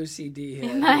 In my OCD head.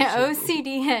 In my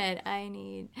OCD head, I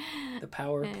need the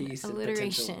power, peace,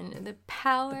 alliteration. and potential. The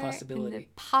power, the possibility.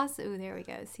 And there we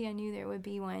go. See, I knew there would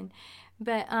be one.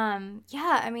 But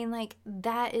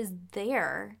that is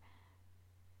there,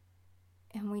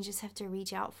 and we just have to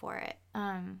reach out for it.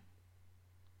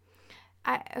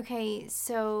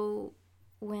 So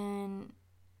when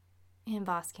Ann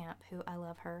Boskamp, who I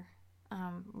love her,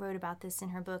 wrote about this in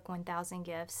her book 1,000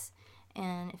 Gifts,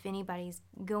 and if anybody's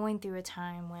going through a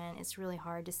time when it's really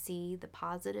hard to see the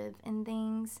positive in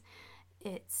things,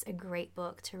 it's a great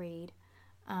book to read.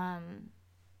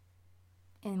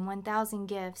 In 1,000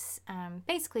 Gifts,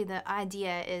 basically the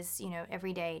idea is,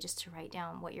 every day just to write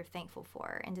down what you're thankful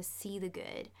for and to see the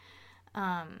good.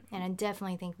 And I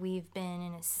definitely think we've been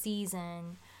in a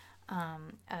season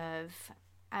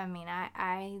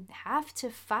I have to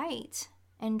fight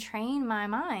and train my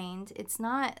mind. It's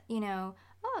not, I'll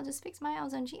just fix my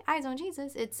eyes on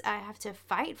Jesus. I have to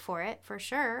fight for it, for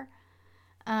sure.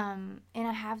 But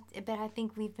I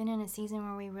think we've been in a season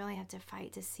where we really have to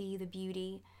fight to see the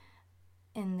beauty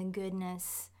and the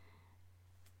goodness,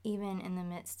 even in the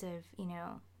midst of,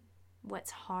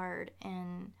 what's hard.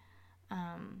 And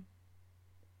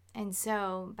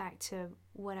so back to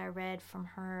what I read from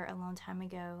her a long time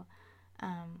ago,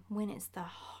 when it's the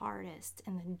hardest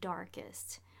and the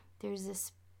darkest, there's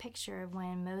this picture of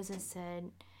when Moses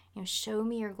said, show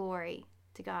me your glory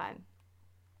to God.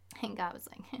 And God was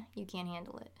like, you can't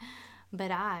handle it, but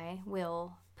I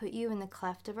will put you in the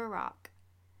cleft of a rock,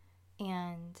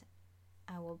 and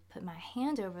I will put my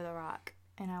hand over the rock,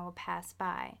 and I will pass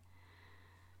by.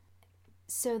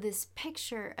 So this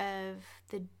picture of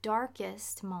the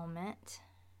darkest moment,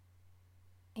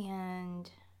 and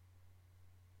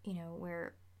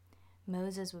where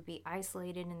Moses would be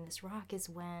isolated in this rock, is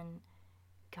when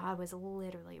God was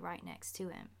literally right next to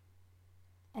him.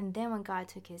 And then when God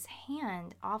took his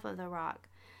hand off of the rock,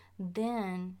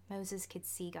 then Moses could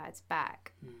see God's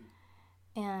back.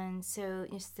 And so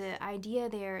just the idea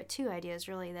there, two ideas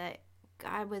really, that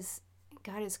God is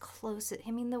close.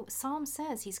 The Psalm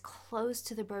says he's close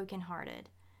to the brokenhearted.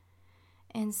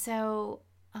 And so,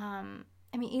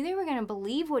 either we're going to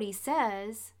believe what he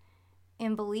says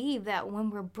and believe that when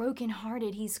we're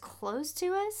brokenhearted, he's close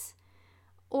to us,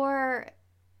 or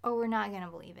we're not going to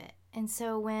believe it. And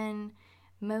so when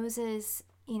Moses,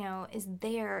 is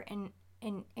there and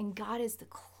God is the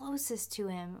closest to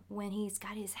him, when he's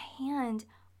got his hand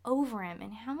over him.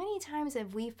 And how many times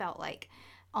have we felt like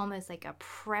almost like a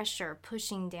pressure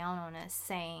pushing down on us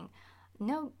saying,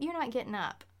 no, you're not getting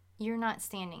up. You're not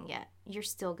standing yet. You're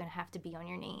still going to have to be on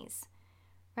your knees.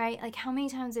 Right? Like how many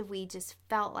times have we just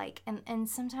felt like, and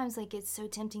sometimes like it's so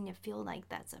tempting to feel like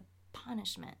that's a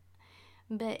punishment.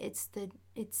 But it's the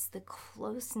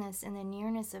closeness and the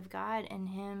nearness of God and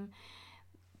him,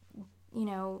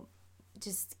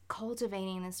 just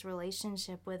cultivating this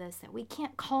relationship with us that we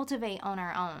can't cultivate on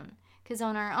our own. Because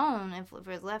on our own, if it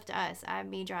was left to us, I'd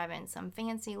be driving some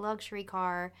fancy luxury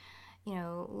car,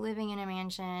 living in a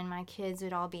mansion. My kids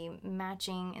would all be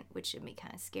matching, which would be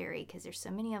kind of scary because there's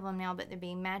so many of them now, but there'd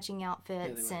be matching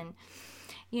outfits and,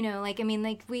 they're not going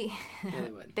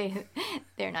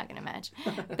to match.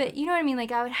 But you know what I mean?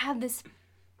 Like, I would have this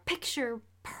picture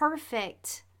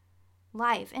perfect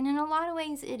life. And in a lot of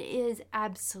ways, it is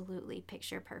absolutely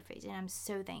picture perfect. And I'm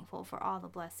so thankful for all the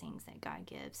blessings that God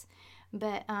gives,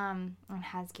 but and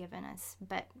has given us.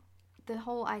 But the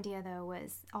whole idea, though,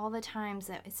 was all the times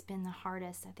that it's been the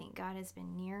hardest, I think God has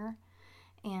been near.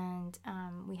 And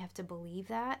we have to believe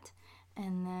that.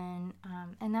 And then,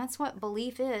 and that's what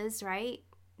belief is, right?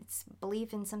 It's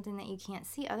belief in something that you can't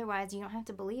see. Otherwise, you don't have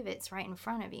to believe it. It's right in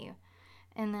front of you.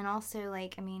 And then also,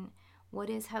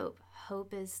 what is hope?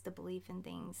 Hope is the belief in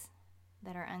things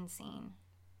that are unseen.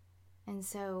 And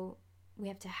so we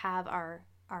have to have our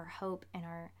hope and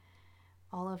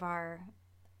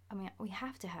we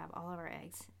have to have all of our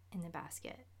eggs in the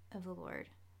basket of the Lord.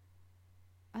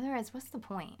 Otherwise, what's the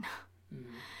point?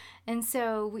 Mm-hmm. And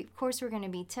so, of course, we're going to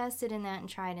be tested in that and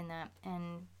tried in that.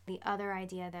 And the other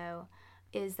idea, though,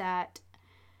 is that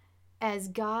as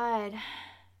God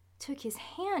took his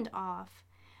hand off,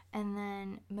 and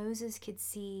then Moses could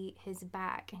see his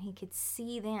back, and he could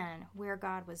see then where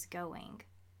God was going,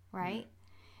 right?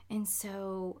 Mm-hmm. And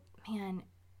so, man,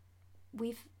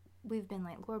 we've been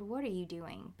like, Lord, what are you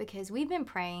doing? Because we've been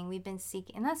praying, we've been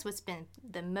seeking, and that's what's been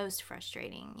the most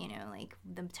frustrating,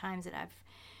 the times that I've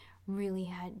really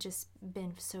had just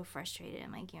been so frustrated.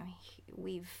 I'm like,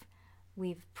 we've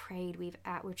prayed,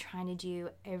 we're trying to do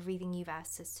everything you've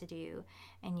asked us to do,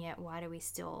 and yet why do we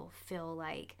still feel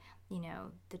like,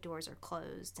 the doors are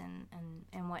closed and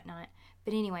whatnot?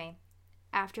 But anyway,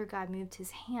 after God moved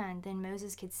his hand, then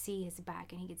Moses could see his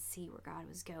back and he could see where God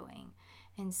was going.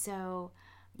 And so,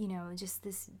 just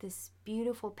this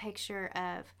beautiful picture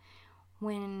of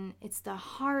when it's the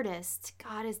hardest,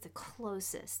 God is the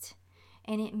closest.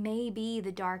 And it may be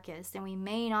the darkest, and we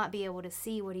may not be able to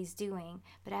see what he's doing.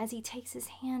 But as he takes his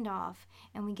hand off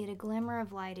and we get a glimmer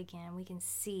of light again, we can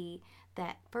see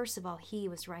that, first of all, he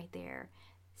was right there.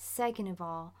 Second of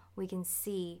all, we can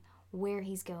see where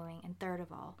he's going. And third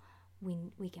of all,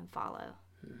 we can follow.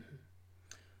 Mm-hmm.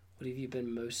 What have you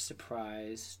been most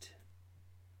surprised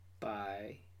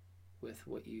by with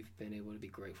what you've been able to be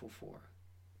grateful for?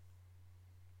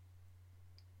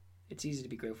 It's easy to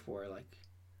be grateful for, like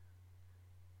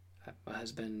my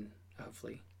husband,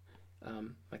 hopefully,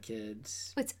 my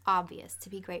kids. It's obvious to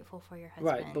be grateful for your husband.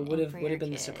 Right, but what have been the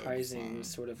kids surprising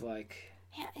sort of like?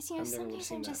 Yeah,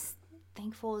 sometimes I'm just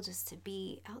thankful just to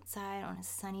be outside on a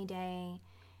sunny day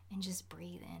and just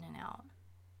breathe in and out.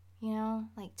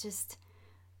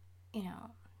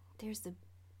 There's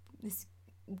this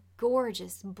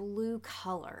gorgeous blue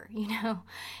color,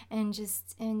 and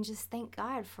just thank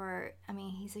God for,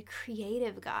 he's a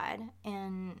creative God,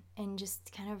 and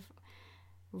just kind of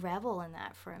revel in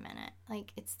that for a minute.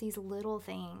 Like, it's these little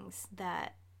things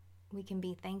that we can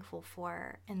be thankful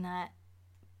for, and that,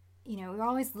 we're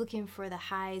always looking for the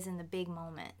highs and the big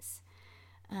moments.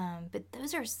 But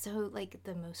those are so,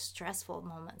 the most stressful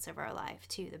moments of our life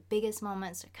too. The biggest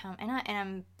moments come, and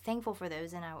I'm thankful for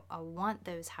those, and I want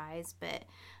those highs. But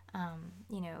a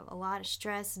lot of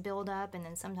stress build up, and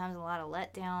then sometimes a lot of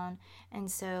letdown. And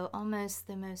so, almost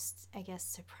the most, I guess,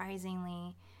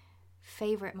 surprisingly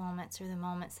favorite moments are the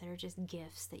moments that are just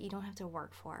gifts that you don't have to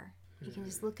work for. Mm-hmm. You can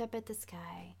just look up at the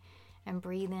sky and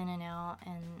breathe in and out,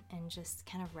 and just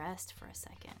kind of rest for a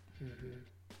second. Mm-hmm.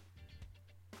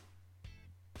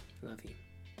 Love you.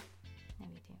 Love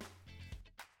you too.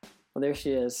 Well, there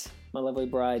she is, my lovely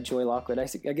bride, Joy Lockwood. I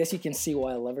guess you can see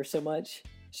why I love her so much.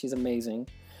 She's amazing.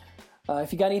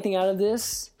 If you got anything out of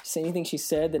this, say anything she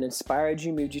said that inspired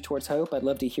you, moved you towards hope, I'd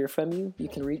love to hear from you. You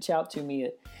can reach out to me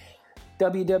at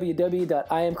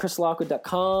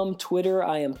www.iamchrislockwood.com, Twitter,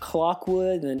 I am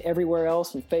Clockwood, and then everywhere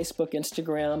else on Facebook,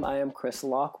 Instagram, I am Chris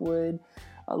Lockwood.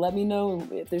 Let me know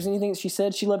if there's anything that she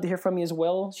said. She'd love to hear from me as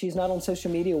well. She's not on social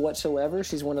media whatsoever.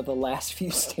 She's one of the last few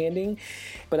standing,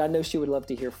 but I know she would love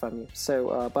to hear from you.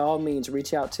 So by all means,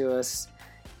 reach out to us.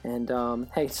 And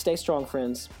hey, stay strong,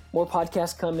 friends. More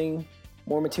podcasts coming,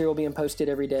 more material being posted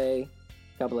every day.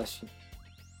 God bless you.